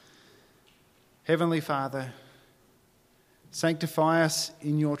Heavenly Father, sanctify us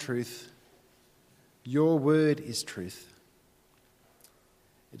in your truth. Your word is truth.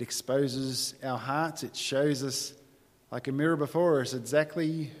 It exposes our hearts. It shows us like a mirror before us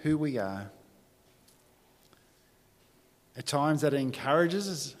exactly who we are. At times that encourages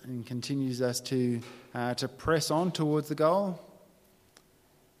us and continues us to press on towards the goal.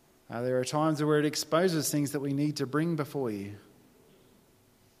 There are times where it exposes things that we need to bring before you.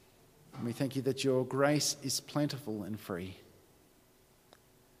 And we thank you that your grace is plentiful and free.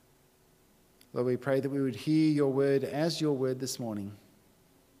 Lord, we pray that we would hear your word as your word this morning.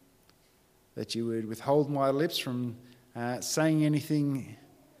 That you would withhold my lips from saying anything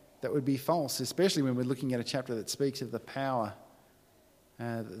that would be false, especially when we're looking at a chapter that speaks of the power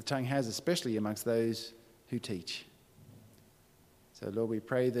that the tongue has, especially amongst those who teach. So, Lord, we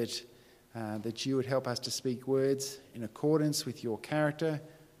pray that you would help us to speak words in accordance with your character,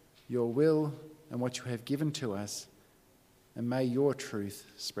 your will, and what you have given to us. And may your truth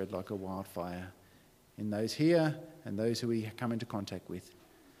spread like a wildfire in those here and those who we come into contact with.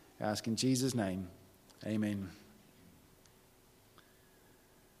 I ask in Jesus' name, amen.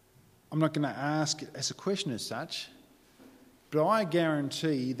 I'm not going to ask it as a question as such, but I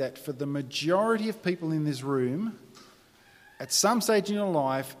guarantee that for the majority of people in this room, at some stage in your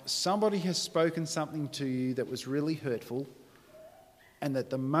life, somebody has spoken something to you that was really hurtful, and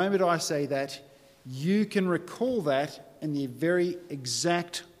that the moment I say that, you can recall that in the very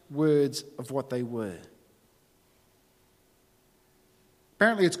exact words of what they were.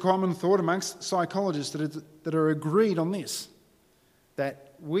 Apparently it's common thought amongst psychologists that are agreed on this,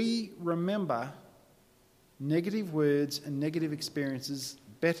 that we remember negative words and negative experiences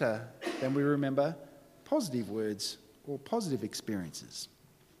better than we remember positive words or positive experiences.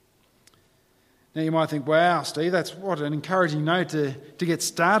 Now you might think, wow, Steve, that's what an encouraging note to get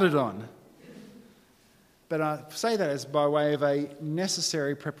started on. But I say that as by way of a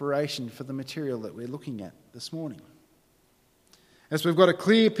necessary preparation for the material that we're looking at this morning. As we've got a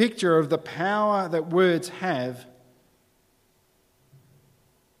clear picture of the power that words have,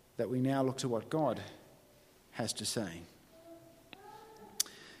 that we now look to what God has to say.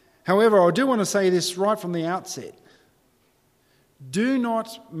 However, I do want to say this right from the outset. Do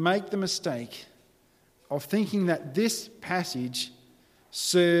not make the mistake of thinking that this passage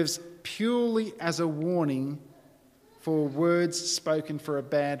serves purely as a warning for words spoken for a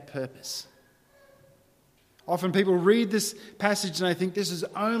bad purpose. Often people read this passage and they think this is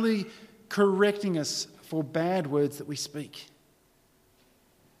only correcting us for bad words that we speak.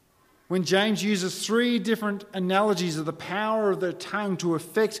 When James uses 3 different analogies of the power of the tongue to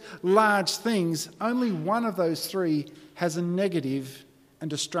affect large things, only one of those 3 has a negative and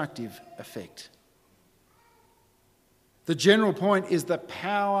destructive effect. The general point is the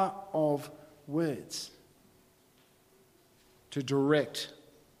power of words to direct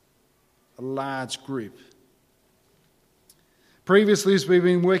a large group. Previously, as we've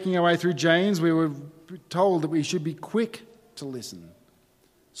been working our way through James, we were told that we should be quick to listen,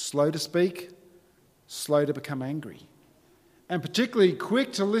 slow to speak, slow to become angry, and particularly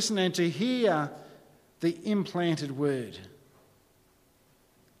quick to listen and to hear the implanted word,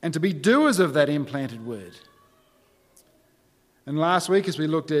 and to be doers of that implanted word. And last week, as we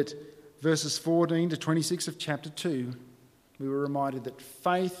looked at verses 14 to 26 of chapter 2, we were reminded that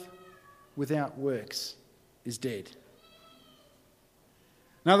faith without works is dead.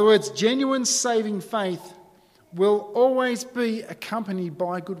 In other words, genuine saving faith will always be accompanied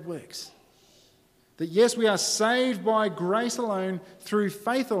by good works. That yes, we are saved by grace alone, through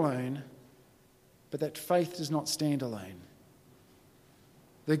faith alone, but that faith does not stand alone.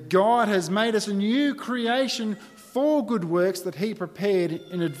 That God has made us a new creation for good works that he prepared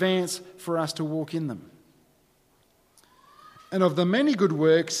in advance for us to walk in them. And of the many good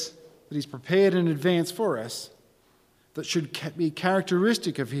works that he's prepared in advance for us, that should be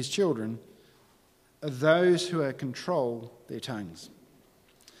characteristic of his children, are those who control their tongues.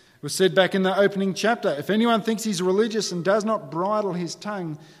 It was said back in the opening chapter, if anyone thinks he's religious and does not bridle his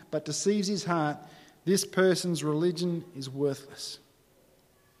tongue but deceives his heart, this person's religion is worthless.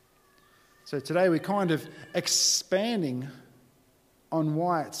 So today we're kind of expanding on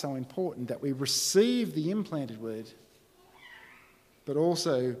why it's so important that we receive the implanted word, but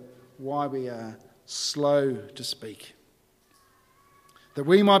also why we are slow to speak. That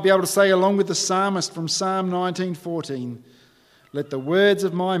we might be able to say, along with the psalmist from Psalm 19:14, let the words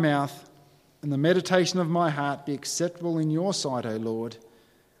of my mouth and the meditation of my heart be acceptable in your sight, O Lord,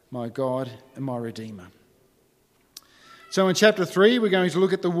 my God and my Redeemer. So in chapter 3, we're going to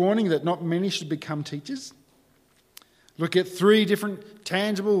look at the warning that not many should become teachers. Look at 3 different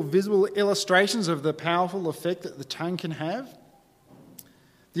tangible, visible illustrations of the powerful effect that the tongue can have.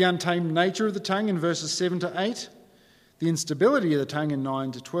 The untamed nature of the tongue in verses 7 to 8, the instability of the tongue in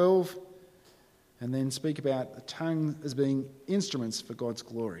 9 to 12, and then speak about the tongue as being instruments for God's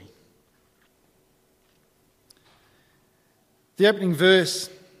glory. The opening verse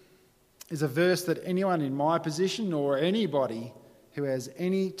is a verse that anyone in my position or anybody who has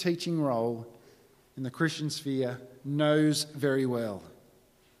any teaching role in the Christian sphere knows very well.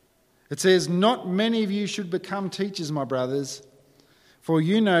 It says, "Not many of you should become teachers, my brothers, for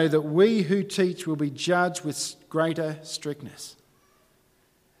you know that we who teach will be judged with greater strictness."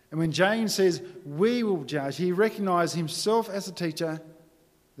 And when James says, "we will judge," he recognises himself as a teacher,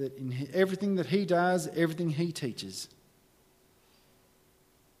 that in everything that he does, everything he teaches,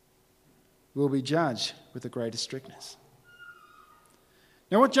 will be judged with the greatest strictness.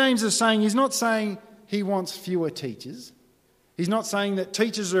 Now what James is saying, he's not saying he wants fewer teachers. He's not saying that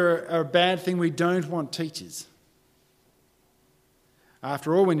teachers are a bad thing, we don't want teachers.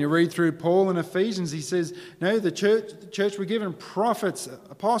 After all, when you read through Paul in Ephesians, he says, no, the church were given prophets,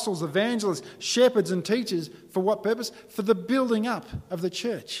 apostles, evangelists, shepherds and teachers. For what purpose? For the building up of the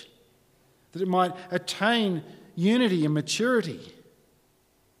church, that it might attain unity and maturity.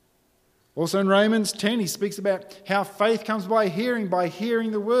 Also in Romans 10, he speaks about how faith comes by hearing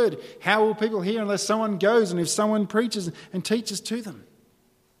the word. How will people hear unless someone goes and if someone preaches and teaches to them?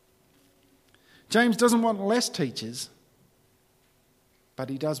 James doesn't want less teachers, but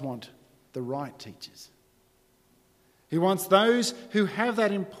he does want the right teachers. He wants those who have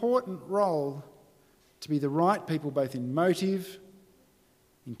that important role to be the right people, both in motive,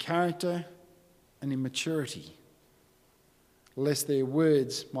 in character, and in maturity, lest their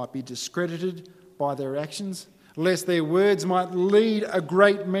words might be discredited by their actions, lest their words might lead a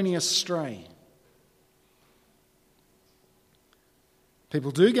great many astray.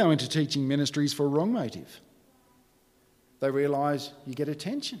 People do go into teaching ministries for a wrong motive. They realise you get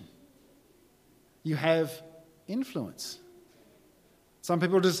attention. You have influence. Some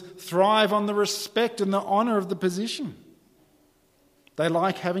people just thrive on the respect and the honour of the position. They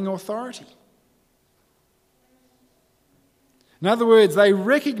like having authority. In other words, they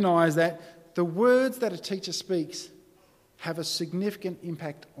recognise that the words that a teacher speaks have a significant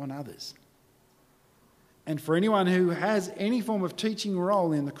impact on others. And for anyone who has any form of teaching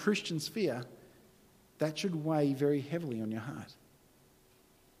role in the Christian sphere, that should weigh very heavily on your heart.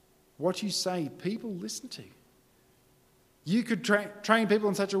 What you say, people listen to. You could train people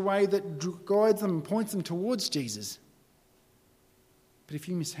in such a way that guides them and points them towards Jesus. But if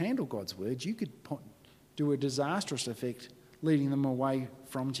you mishandle God's words, you could do a disastrous effect, leading them away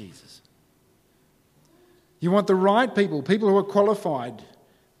from Jesus. You want the right people who are qualified.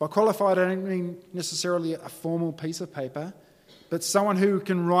 By qualified, I don't mean necessarily a formal piece of paper, but someone who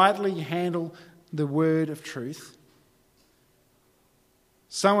can rightly handle the word of truth.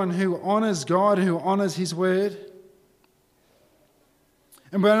 Someone who honours God, who honours his word.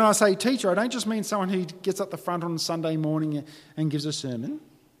 And when I say teacher, I don't just mean someone who gets up the front on Sunday morning and gives a sermon.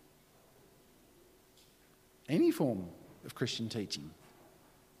 Any form of Christian teaching,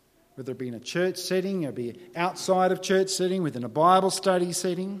 whether it be in a church setting or be outside of church setting, within a Bible study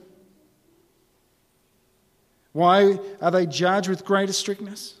setting. Why are they judged with greater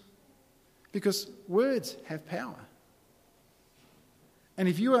strictness? Because words have power. And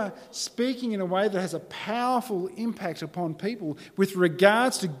if you are speaking in a way that has a powerful impact upon people with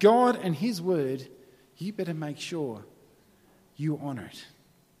regards to God and his word, you better make sure you honour it.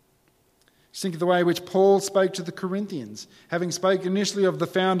 Think of the way in which Paul spoke to the Corinthians. Having spoken initially of the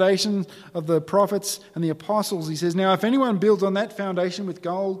foundation of the prophets and the apostles, he says, now if anyone builds on that foundation with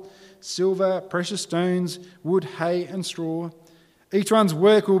gold, silver, precious stones, wood, hay and straw, each one's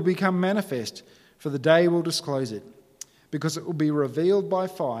work will become manifest, for the day will disclose it, because it will be revealed by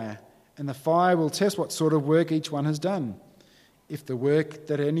fire, and the fire will test what sort of work each one has done. If the work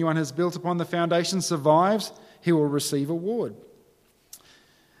that anyone has built upon the foundation survives, he will receive a reward.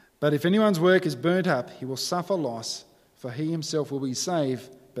 But if anyone's work is burnt up, he will suffer loss, for he himself will be saved,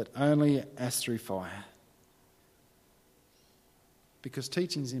 but only as through fire. Because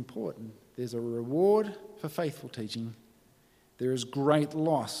teaching is important. There's a reward for faithful teaching. There is great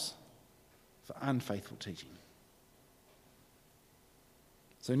loss for unfaithful teaching.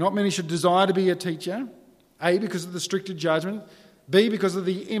 So not many should desire to be a teacher, A, because of the stricter judgment, B, because of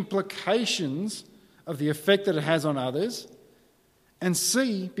the implications of the effect that it has on others, and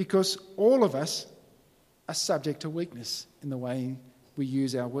C, because all of us are subject to weakness in the way we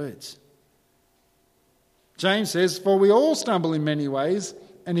use our words. James says, for we all stumble in many ways,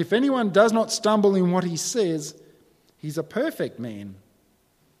 and if anyone does not stumble in what he says, He's a perfect man,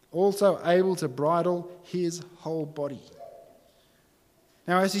 also able to bridle his whole body.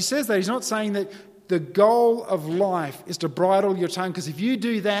 Now, as he says that, he's not saying that the goal of life is to bridle your tongue, because if you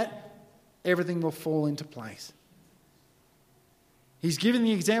do that, everything will fall into place. He's given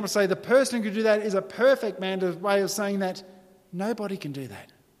the example, say the person who can do that is a perfect man, a way of saying that nobody can do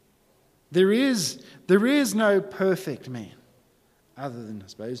that. There is no perfect man other than, I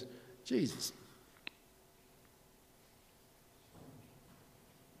suppose, Jesus.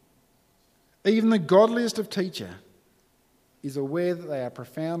 Even the godliest of teachers is aware that they are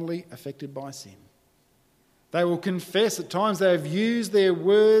profoundly affected by sin. They will confess at times they have used their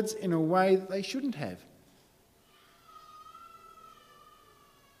words in a way that they shouldn't have.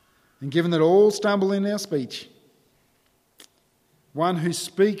 And given that all stumble in their speech, one who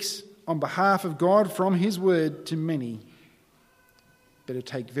speaks on behalf of God from his word to many better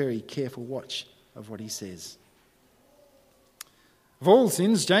take very careful watch of what he says. Of all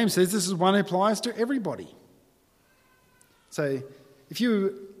sins, James says this is one that applies to everybody. So if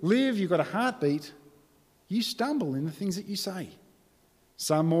you live, you've got a heartbeat, you stumble in the things that you say.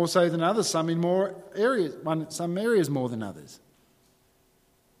 Some more so than others, some areas more than others.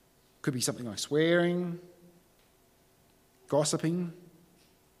 Could be something like swearing, gossiping,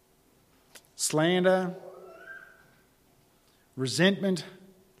 slander, resentment,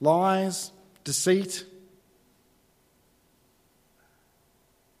 lies, deceit.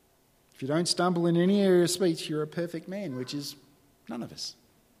 If you don't stumble in any area of speech, you're a perfect man, which is none of us.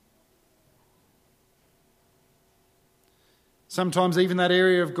 Sometimes even that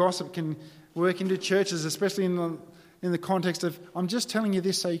area of gossip can work into churches, especially in the context of, I'm just telling you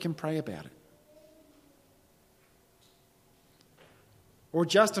this so you can pray about it. Or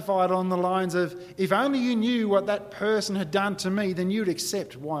justify it on the lines of, if only you knew what that person had done to me, then you'd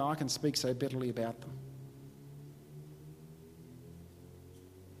accept why I can speak so bitterly about them.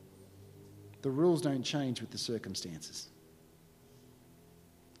 The rules don't change with the circumstances.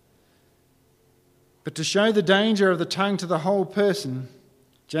 But to show the danger of the tongue to the whole person,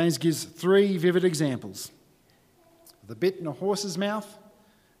 James gives 3 vivid examples. The bit in a horse's mouth,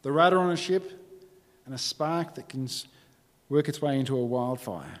 the rudder on a ship, and a spark that can work its way into a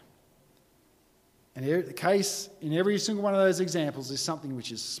wildfire. And the case in every single one of those examples is something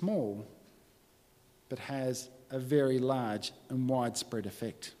which is small, but has a very large and widespread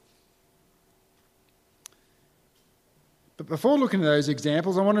effect. But before looking at those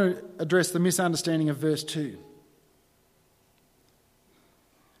examples, I want to address the misunderstanding of verse 2.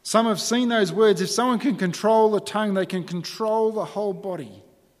 Some have seen those words. If someone can control the tongue, they can control the whole body.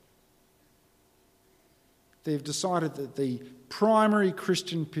 They've decided that the primary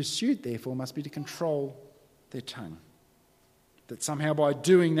Christian pursuit, therefore, must be to control their tongue. That somehow by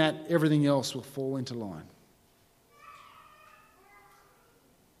doing that, everything else will fall into line.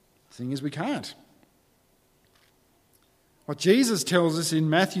 The thing is, we can't. What Jesus tells us in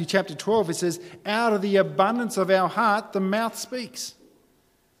Matthew chapter 12, it says, out of the abundance of our heart, the mouth speaks.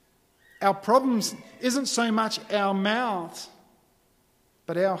 Our problem isn't so much our mouth,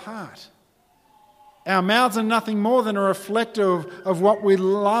 but our heart. Our mouths are nothing more than a reflector of what we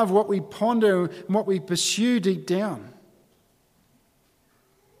love, what we ponder, and what we pursue deep down.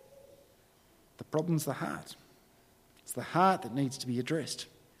 The problem's the heart. It's the heart that needs to be addressed.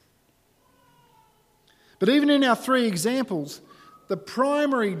 But even in our 3 examples, the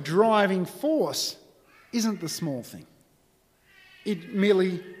primary driving force isn't the small thing. It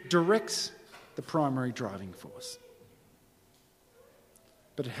merely directs the primary driving force.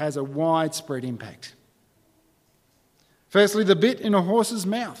 But it has a widespread impact. Firstly, the bit in a horse's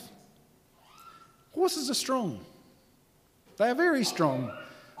mouth. Horses are strong. They are very strong.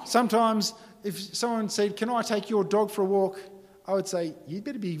 Sometimes if someone said, can I take your dog for a walk? I would say, you'd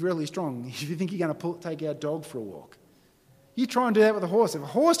better be really strong if you think you're going to take our dog for a walk. You try and do that with a horse. If a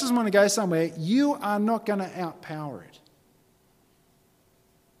horse doesn't want to go somewhere, you are not going to outpower it.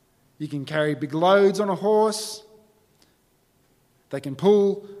 You can carry big loads on a horse. They can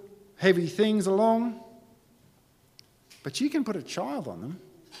pull heavy things along. But you can put a child on them.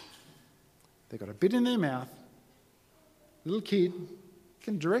 They've got a bit in their mouth. Little kid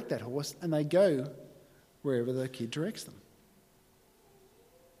can direct that horse and they go wherever the kid directs them.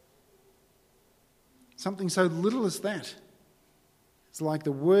 Something so little as that. It's like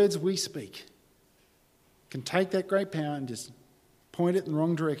the words we speak can take that great power and just point it in the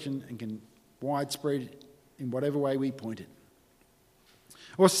wrong direction and can widespread in whatever way we point it.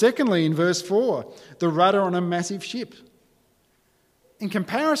 Or secondly, in verse 4, the rudder on a massive ship. In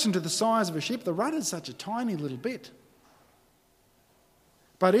comparison to the size of a ship, the rudder is such a tiny little bit.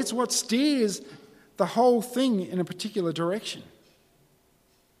 But it's what steers the whole thing in a particular direction.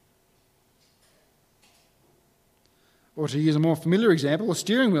 Or to use a more familiar example, a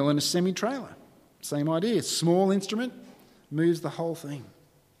steering wheel in a semi-trailer. Same idea. Small instrument moves the whole thing.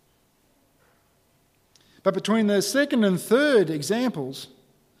 But between the second and third examples,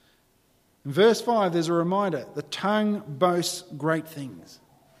 in verse 5, there's a reminder: the tongue boasts great things.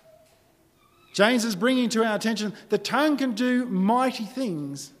 James is bringing to our attention the tongue can do mighty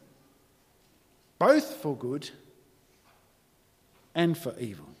things, both for good and for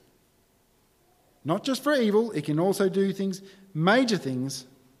evil. Not just for evil, it can also do things, major things,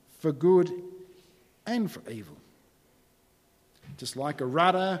 for good and for evil. Just like a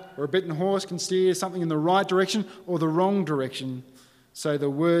rudder or a bitten horse can steer something in the right direction or the wrong direction, so the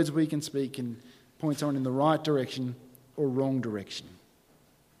words we can speak can point someone in the right direction or wrong direction.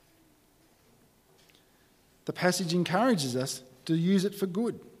 The passage encourages us to use it for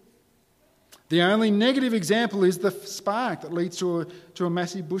good. The only negative example is the spark that leads to a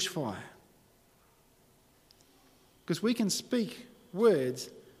massive bushfire. Because we can speak words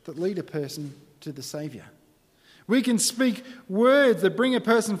that lead a person to the Saviour. We can speak words that bring a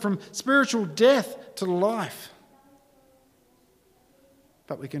person from spiritual death to life.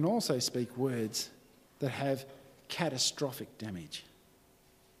 But we can also speak words that have catastrophic damage.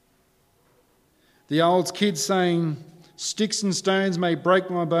 The old kid saying, "Sticks and stones may break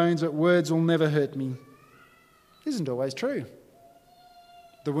my bones, but words will never hurt me," isn't always true.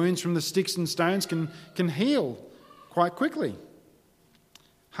 The wounds from the sticks and stones can heal quite quickly.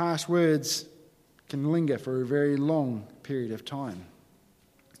 Harsh words can linger for a very long period of time.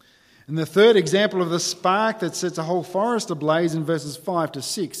 And the third example of the spark that sets a whole forest ablaze in verses 5 to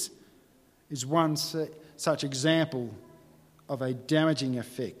 6 is one such example of a damaging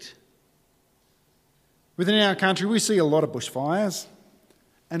effect. Within our country, we see a lot of bushfires,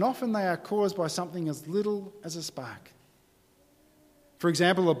 and often they are caused by something as little as a spark. For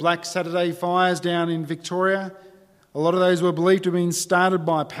example, the Black Saturday fires down in Victoria, a lot of those were believed to have been started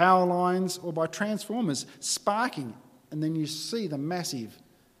by power lines or by transformers sparking, and then you see the massive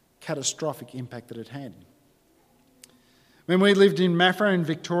catastrophic impact that it had. When we lived in Maffra in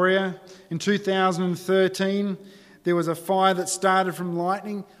Victoria in 2013, there was a fire that started from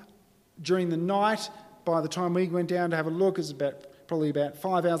lightning during the night. By the time we went down to have a look, it was probably about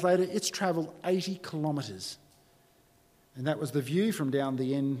 5 hours later, it's travelled 80 kilometres. And that was the view from down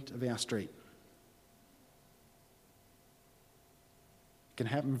the end of our street. It can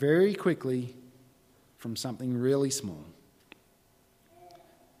happen very quickly from something really small.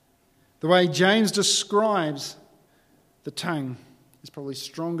 The way James describes the tongue is probably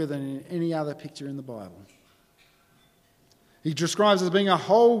stronger than in any other picture in the Bible. He describes it as being a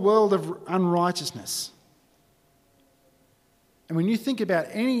whole world of unrighteousness. And when you think about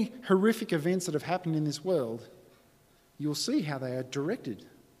any horrific events that have happened in this world, you'll see how they are directed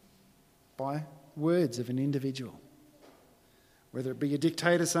by words of an individual. Whether it be a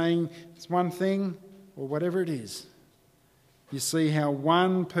dictator saying it's one thing or whatever it is, you see how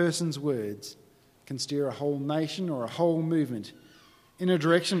one person's words can steer a whole nation or a whole movement in a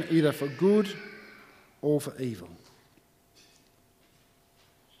direction either for good or for evil.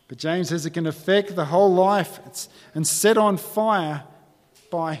 But James says it can affect the whole life and set on fire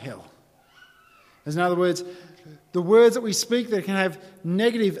by hell. In other words, the words that we speak that can have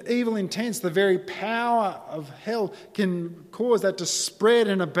negative, evil intents, the very power of hell can cause that to spread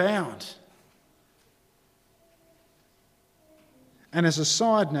and abound. And as a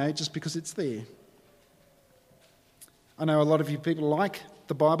side note, just because it's there, I know a lot of you people like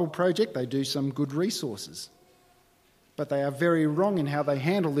the Bible Project. They do some good resources. But they are very wrong in how they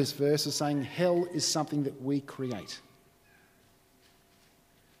handle this verse as saying hell is something that we create.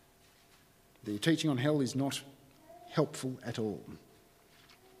 The teaching on hell is not helpful at all.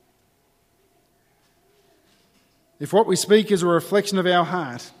 If what we speak is a reflection of our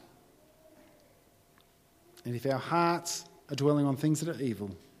heart, and if our hearts are dwelling on things that are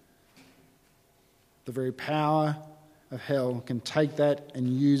evil, the very power of hell can take that and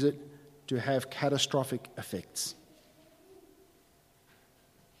use it to have catastrophic effects.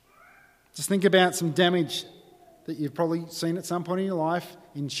 Just think about some damage that you've probably seen at some point in your life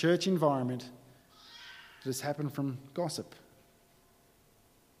in church environment that has happened from gossip,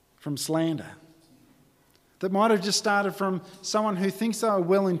 from slander, that might have just started from someone who thinks they are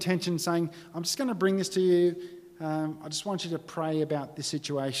well-intentioned saying, "I'm just going to bring this to you. I just want you to pray about this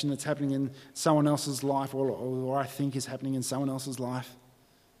situation that's happening in someone else's life or I think is happening in someone else's life."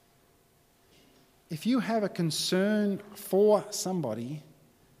 If you have a concern for somebody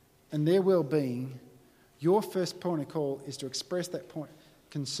and their well-being, your first point of call is to express that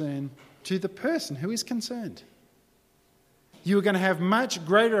concern to the person who is concerned. You are going to have much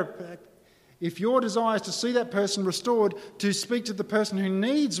greater impact if your desire is to see that person restored, to speak to the person who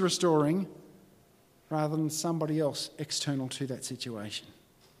needs restoring, rather than somebody else external to that situation.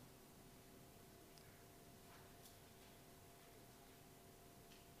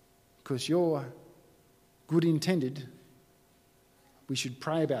 Because you're good intended, we should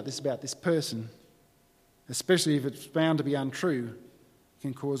pray about this person, especially if it's found to be untrue,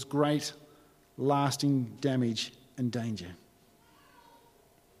 can cause great lasting damage and danger.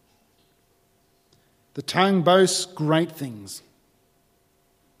 The tongue boasts great things,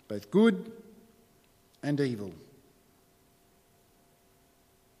 both good and evil.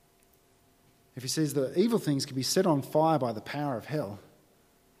 If he says that evil things can be set on fire by the power of hell,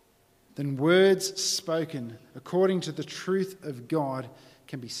 then words spoken according to the truth of God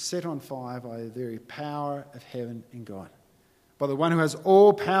can be set on fire by the very power of heaven and God, by the one who has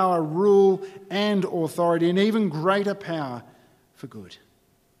all power, rule and authority, and even greater power for good.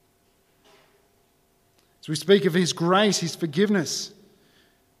 As we speak of his grace, his forgiveness,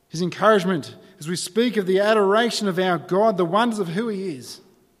 his encouragement, as we speak of the adoration of our God, the wonders of who he is,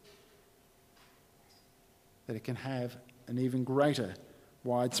 that it can have an even greater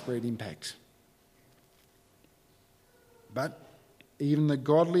widespread impact. But even the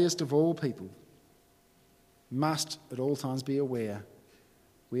godliest of all people must at all times be aware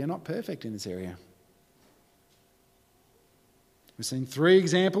we are not perfect in this area. We've seen 3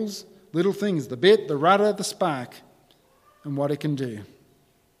 examples, little things, the bit, the rudder, the spark, and what it can do.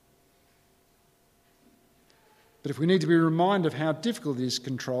 But if we need to be reminded of how difficult it is to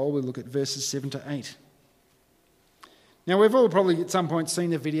control, we'll look at verses 7 to 8. Now, we've all probably at some point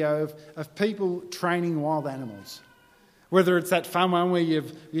seen a video of people training wild animals. Whether it's that fun one where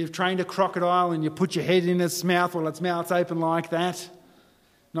you've trained a crocodile and you put your head in its mouth while its mouth's open like that.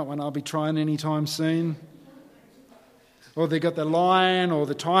 Not one I'll be trying anytime soon. Or they've got the lion or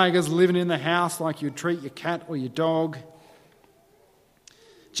the tigers living in the house like you'd treat your cat or your dog.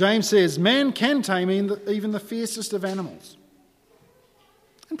 James says, man can tame even the fiercest of animals.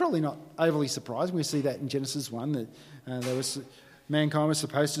 And probably not overly surprising. We see that in Genesis 1, that mankind was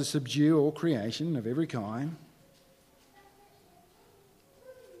supposed to subdue all creation of every kind.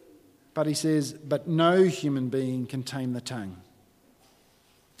 But he says, but no human being can tame the tongue.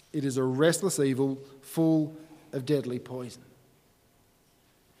 It is a restless evil full of deadly poison.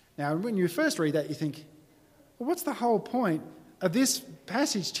 Now, when you first read that, you think, well, what's the whole point of this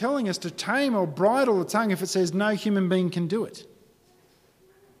passage telling us to tame or bridle the tongue if it says no human being can do it?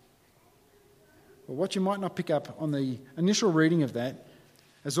 Well, what you might not pick up on the initial reading of that,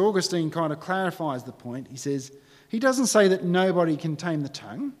 as Augustine kind of clarifies the point, he says, he doesn't say that nobody can tame the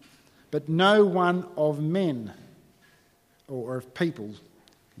tongue, but no one of men, or of people,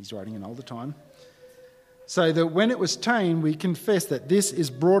 he's writing in older time, so that when it was tamed, we confess that this is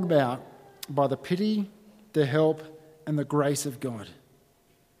brought about by the pity, the help, and the grace of God.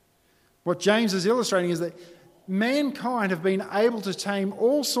 What James is illustrating is that mankind have been able to tame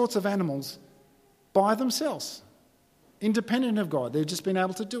all sorts of animals by themselves, independent of God. They've just been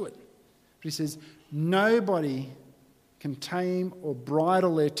able to do it. But he says, nobody can tame or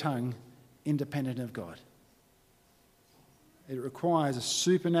bridle their tongue independent of God. It requires a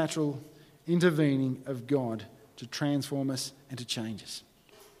supernatural intervening of God to transform us and to change us.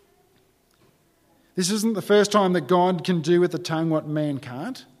 This isn't the first time that God can do with the tongue what man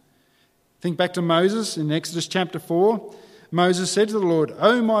can't. Think back to Moses in Exodus chapter 4. Moses said to the Lord,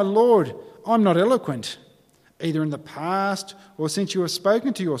 "Oh my Lord, I'm not eloquent, either in the past or since you have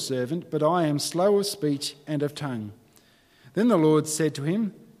spoken to your servant, but I am slow of speech and of tongue." Then the Lord said to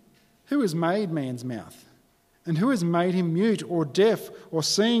him, "Who has made man's mouth? And who has made him mute or deaf or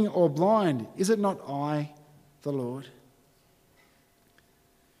seeing or blind? Is it not I, the Lord?"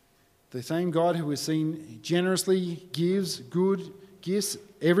 The same God who is seen generously gives good gifts,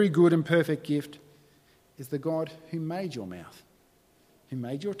 every good and perfect gift, is the God who made your mouth, who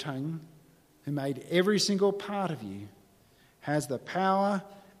made your tongue, who made every single part of you, has the power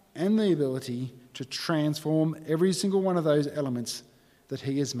and the ability to transform every single one of those elements that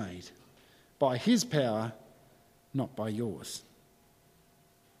he has made by his power, not by yours.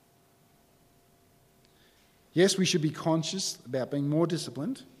 Yes, we should be conscious about being more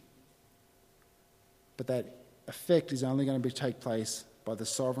disciplined, but that effect is only going to take place by the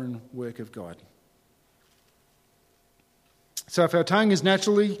sovereign work of God. So if our tongue is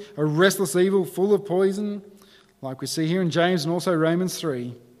naturally a restless evil full of poison, like we see here in James and also Romans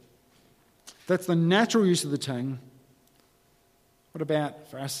 3, that's the natural use of the tongue. What about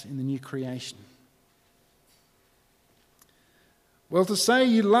for us in the new creation? Well, to say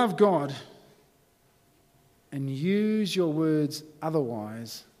you love God and use your words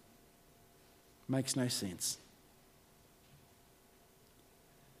otherwise makes no sense.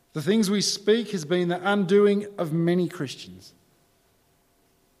 The things we speak has been the undoing of many Christians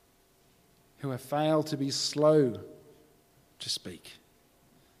who have failed to be slow to speak,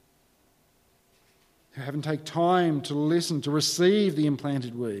 who haven't taken time to listen, to receive the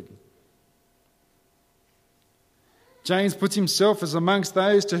implanted word. James puts himself as amongst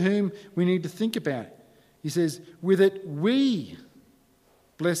those to whom we need to think about. He says, with it we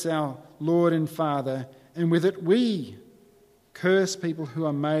bless our Lord and Father, and with it we curse people who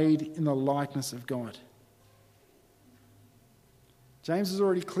are made in the likeness of God. James is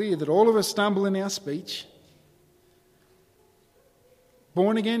already clear that all of us stumble in our speech.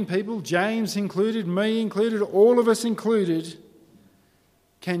 Born again people, James included, me included, all of us included,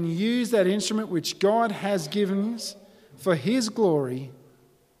 can use that instrument which God has given us for his glory,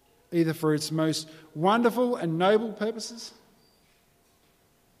 either for its most wonderful and noble purposes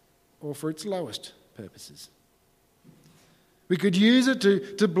or for its lowest purposes. We could use it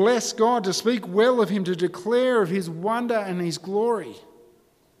to bless God, to speak well of him, to declare of his wonder and his glory.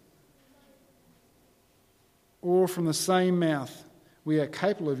 Or from the same mouth, we are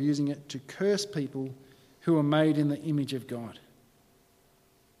capable of using it to curse people who are made in the image of God.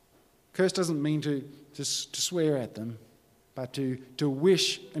 Curse doesn't mean to swear at them, but to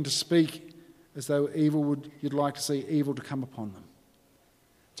wish and to speak as though you'd like to see evil to come upon them.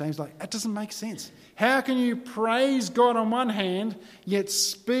 James is like, that doesn't make sense. How can you praise God on one hand, yet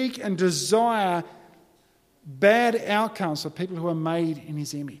speak and desire bad outcomes for people who are made in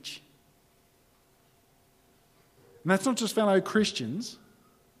his image? And that's not just fellow Christians.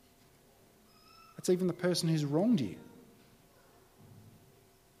 That's even the person who's wronged you.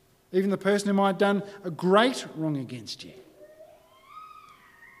 Even the person who might have done a great wrong against you.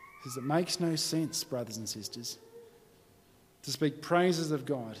 Because it makes no sense, brothers and sisters, to speak praises of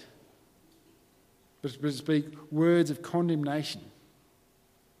God, but to speak words of condemnation,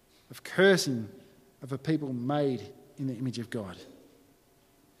 of cursing of a people made in the image of God.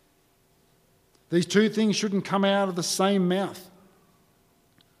 These two things shouldn't come out of the same mouth.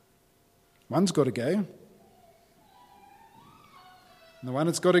 One's got to go. And the one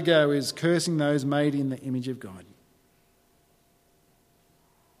that's got to go is cursing those made in the image of God.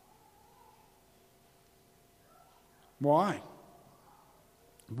 Why?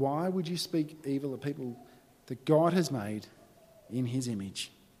 Why would you speak evil of people that God has made in his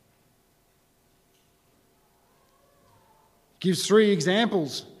image? Gives 3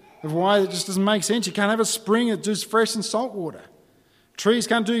 examples of why it just doesn't make sense. You can't have a spring that does fresh and salt water. Trees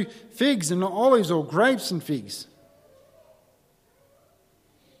can't do figs and olives or grapes and figs.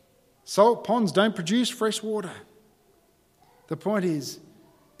 Salt ponds don't produce fresh water. The point is,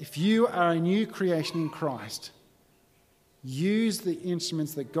 if you are a new creation in Christ, use the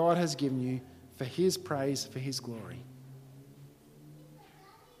instruments that God has given you for his praise, for his glory.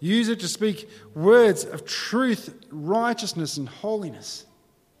 Use it to speak words of truth, righteousness, and holiness.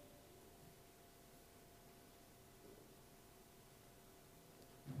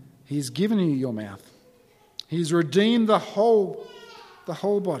 He has given you your mouth. He has redeemed the whole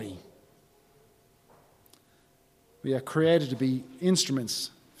body. We are created to be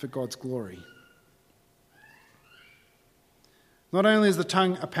instruments for God's glory. Not only is the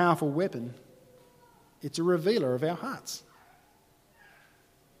tongue a powerful weapon, it's a revealer of our hearts.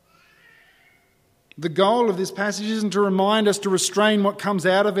 The goal of this passage isn't to remind us to restrain what comes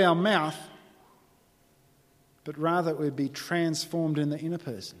out of our mouth, but rather it would be transformed in the inner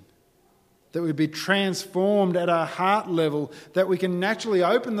person. That we'd be transformed at our heart level, that we can naturally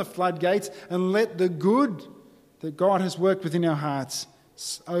open the floodgates and let the good that God has worked within our hearts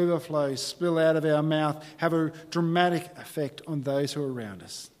overflow, spill out of our mouth, have a dramatic effect on those who are around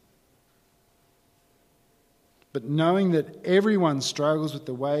us. But knowing that everyone struggles with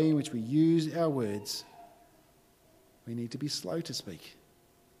the way in which we use our words, we need to be slow to speak.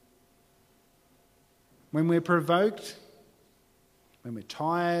 When we're provoked, when we're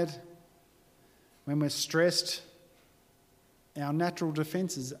tired, when we're stressed, our natural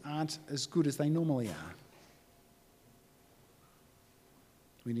defences aren't as good as they normally are.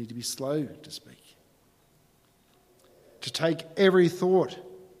 We need to be slow to speak. To take every thought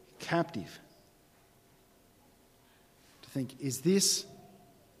captive. To think, is this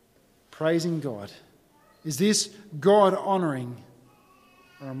praising God? Is this God honouring?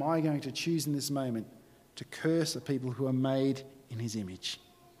 Or am I going to choose in this moment to curse the people who are made in his image?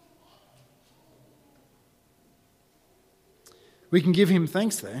 We can give him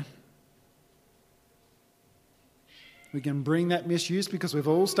thanks though. We can bring that misuse because we've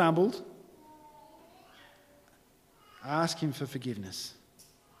all stumbled. Ask him for forgiveness.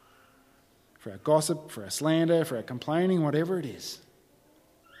 For our gossip, for our slander, for our complaining, whatever it is.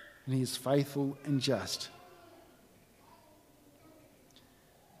 And he is faithful and just.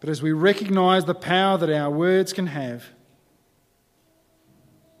 But as we recognise the power that our words can have,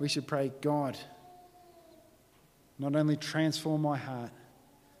 we should pray, God, not only transform my heart,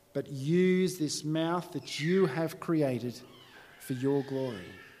 but use this mouth that you have created for your glory.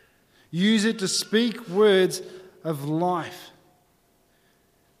 Use it to speak words of life,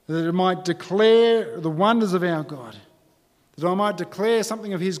 that it might declare the wonders of our God, that I might declare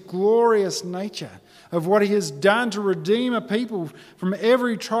something of his glorious nature, of what he has done to redeem a people from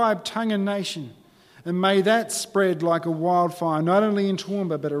every tribe, tongue and nation. And may that spread like a wildfire, not only in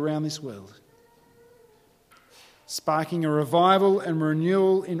Toowoomba, but around this world, sparking a revival and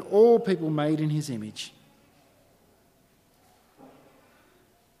renewal in all people made in his image.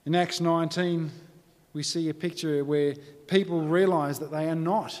 In Acts 19, we see a picture where people realise that they are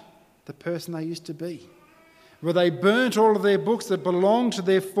not the person they used to be, where they burnt all of their books that belonged to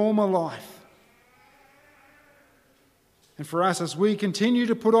their former life. And for us, as we continue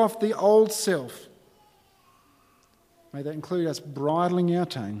to put off the old self, may that include us bridling our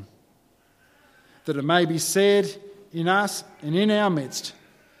tongue, that it may be said in us and in our midst,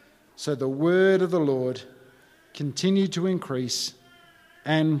 so the word of the Lord continue to increase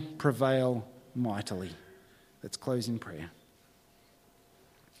and prevail mightily. Let's close in prayer.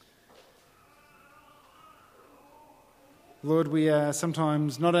 Lord, we are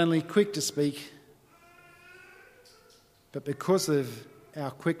sometimes not only quick to speak, but because of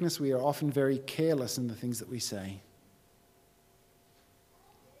our quickness, we are often very careless in the things that we say.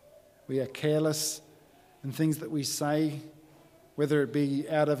 We are careless in things that we say, whether it be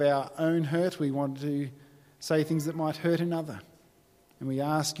out of our own hurt, we want to say things that might hurt another. And we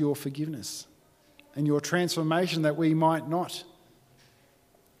ask your forgiveness and your transformation that we might not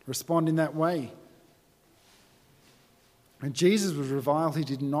respond in that way. When Jesus was reviled, he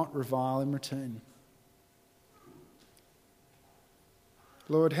did not revile in return.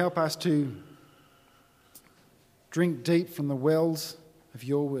 Lord, help us to drink deep from the wells of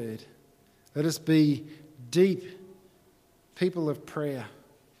your word. Let us be deep people of prayer,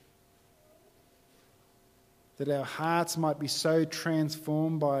 that our hearts might be so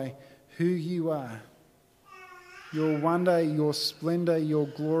transformed by who you are, your wonder, your splendour, your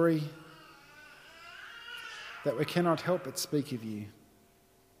glory, that we cannot help but speak of you.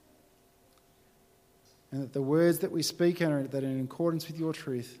 And that the words that we speak are that are in accordance with your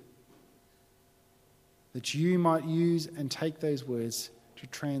truth, that you might use and take those words to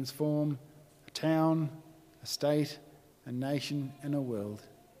transform a town, a state, a nation and a world.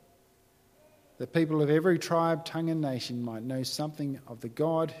 That people of every tribe, tongue and nation might know something of the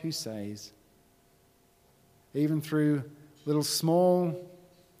God who saves, even through little small,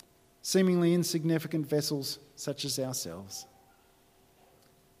 seemingly insignificant vessels such as ourselves.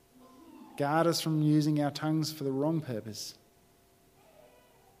 Guard us from using our tongues for the wrong purpose,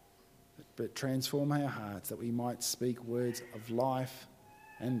 but transform our hearts that we might speak words of life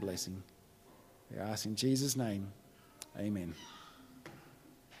and blessing. We ask in Jesus' name, amen.